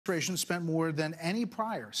Administration spent more than any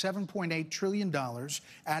prior, $7.8 trillion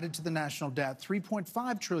added to the national debt,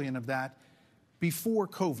 $3.5 trillion of that before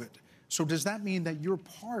COVID. So does that mean that you're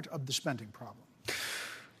part of the spending problem?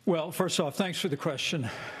 Well, first off, thanks for the question.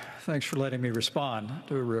 Thanks for letting me respond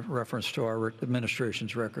to a reference to our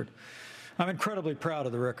administration's record. I'm incredibly proud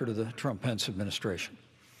of the record of the Trump-Pence administration.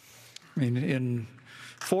 I mean, in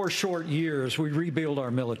 4 short years, we rebuilt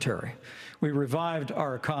our military. We revived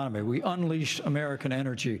our economy. We unleashed American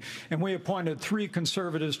energy. And we appointed 3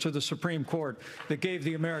 conservatives to the Supreme Court that gave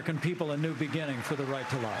the American people a new beginning for the right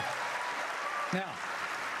to life. Now,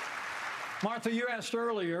 Martha, you asked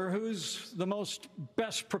earlier who's the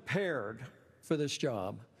best prepared for this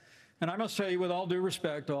job. And I must tell you, with all due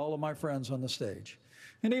respect to all of my friends on the stage,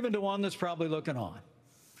 and even to one that's probably looking on,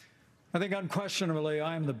 I think unquestionably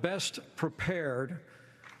I am the best prepared,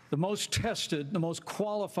 the most tested, the most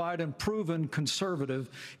qualified and proven conservative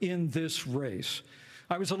in this race.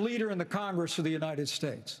 I was a leader in the Congress of the United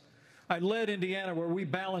States. I led Indiana where we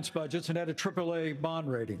balanced budgets and had a AAA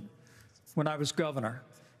bond rating when I was governor.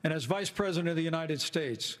 And as Vice President of the United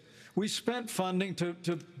States, we spent funding to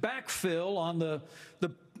backfill on the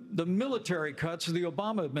military cuts of the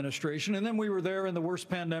Obama administration, and then we were there in the worst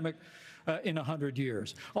pandemic in 100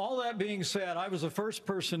 years. All that being said, I was the first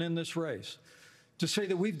person in this race to say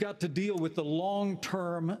that we've got to deal with the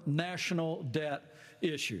long-term national debt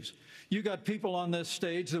issues. You got people on this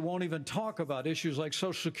stage that won't even talk about issues like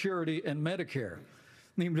Social Security and Medicare. I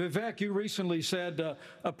mean, Vivek, you recently said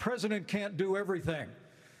a president can't do everything.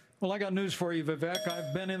 Well, I got news for you, Vivek.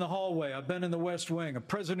 I've been in the hallway. I've been in the West Wing. A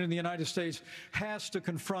president of the United States has to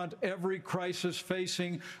confront every crisis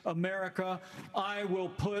facing America. I will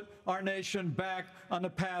put our nation back on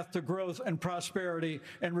the path to growth and prosperity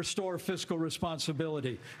and restore fiscal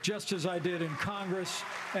responsibility, just as I did in Congress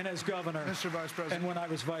and as governor Mr. Vice President. and when I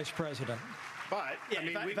was vice president. But, I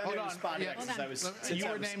mean, we hold on. You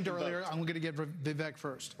were named earlier. I'm going to get Vivek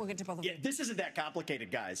first. We'll get to both of them. This isn't that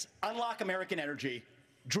complicated, guys. Unlock American energy.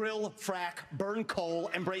 Drill, frack, burn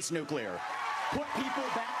coal, embrace nuclear. Put people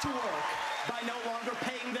back to work by no longer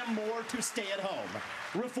paying them more to stay at home.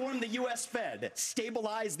 Reform the U.S. Fed,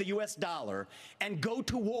 stabilize the U.S. dollar, and go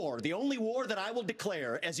to war. The only war that I will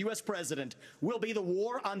declare as U.S. president will be the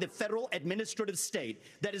war on the federal administrative state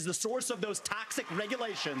that is the source of those toxic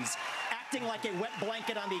regulations acting like a wet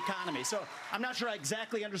blanket on the economy. So I'm not sure I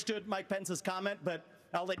exactly understood Mike Pence's comment, but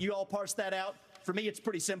I'll let you all parse that out. For me, it's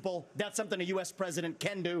pretty simple. That's something a U.S. president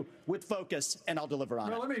can do with focus, and I'll deliver on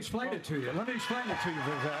it. Well, let me explain it to you. Let me explain it to you,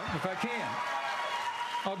 Vivek, if I can.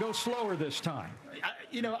 I'll go slower this time.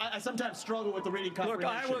 I sometimes struggle with the reading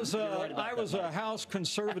comprehension. Look, I was a House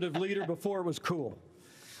conservative leader before it was cool.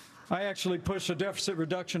 I actually pushed a Deficit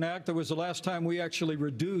Reduction Act. That was the last time we actually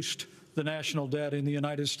reduced the national debt in the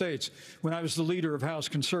United States, when I was the leader of House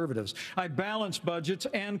conservatives. I balanced budgets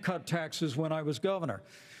and cut taxes when I was governor.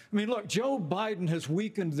 I mean, look, Joe Biden has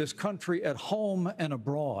weakened this country at home and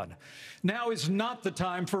abroad. Now is not the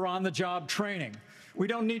time for on-the-job training. We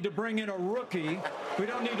don't need to bring in a rookie. We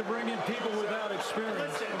don't need to bring in people without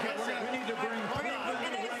experience. We need to bring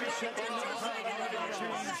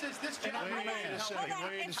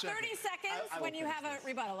It's 30 seconds when you have a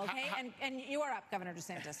rebuttal, okay? And you are up, Governor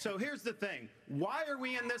DeSantis. So here's the thing. Why are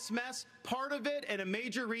we in this mess? Part of it, and a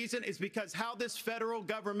major reason, is because how this federal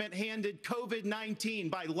government handled COVID-19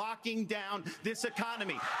 by locking down this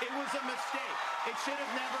economy. It was a mistake. It should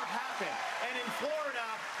have never happened. And in Florida,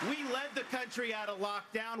 we led the country out of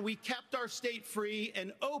lockdown. We kept our state free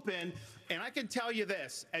and open. And I can tell you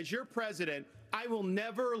this, as your president, I will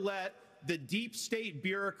never let the deep state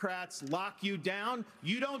bureaucrats lock you down.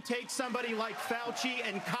 You don't take somebody like Fauci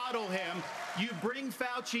and coddle him. You bring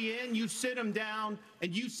Fauci in, you sit him down,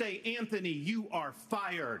 and you say, Anthony, you are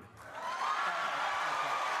fired.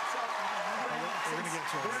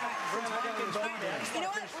 You know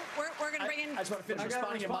what? We're going to bring in... I just want to finish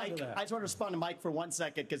responding to Mike. I just want to respond to Mike for 1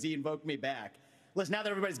 second because he invoked me back. Listen, now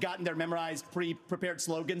that everybody's gotten their memorized, pre-prepared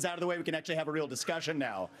slogans out of the way, we can actually have a real discussion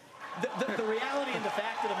now. The reality and the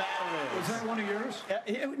fact of the matter is... Was that one of yours?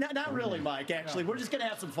 Not really, Mike, actually. We're just going to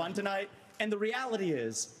have some fun tonight. And the reality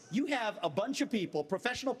is, you have a bunch of people,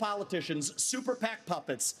 professional politicians, super PAC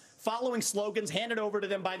puppets, following slogans handed over to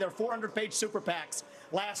them by their 400-page super PACs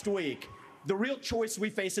last week. The real choice we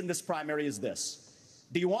face in this primary is this.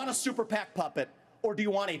 Do you want a super PAC puppet, or do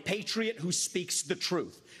you want a patriot who speaks the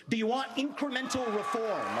truth? Do you want incremental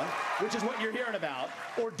reform, which is what you're hearing about,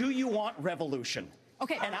 or do you want revolution?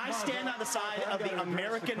 Okay. And I stand on the side of the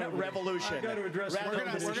American Revolution. We're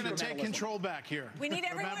going to take control back here. We need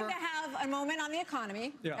everyone to have a moment on the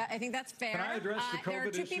economy. Yeah. I think that's fair. Can I address the COVID there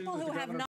are 2 people who have not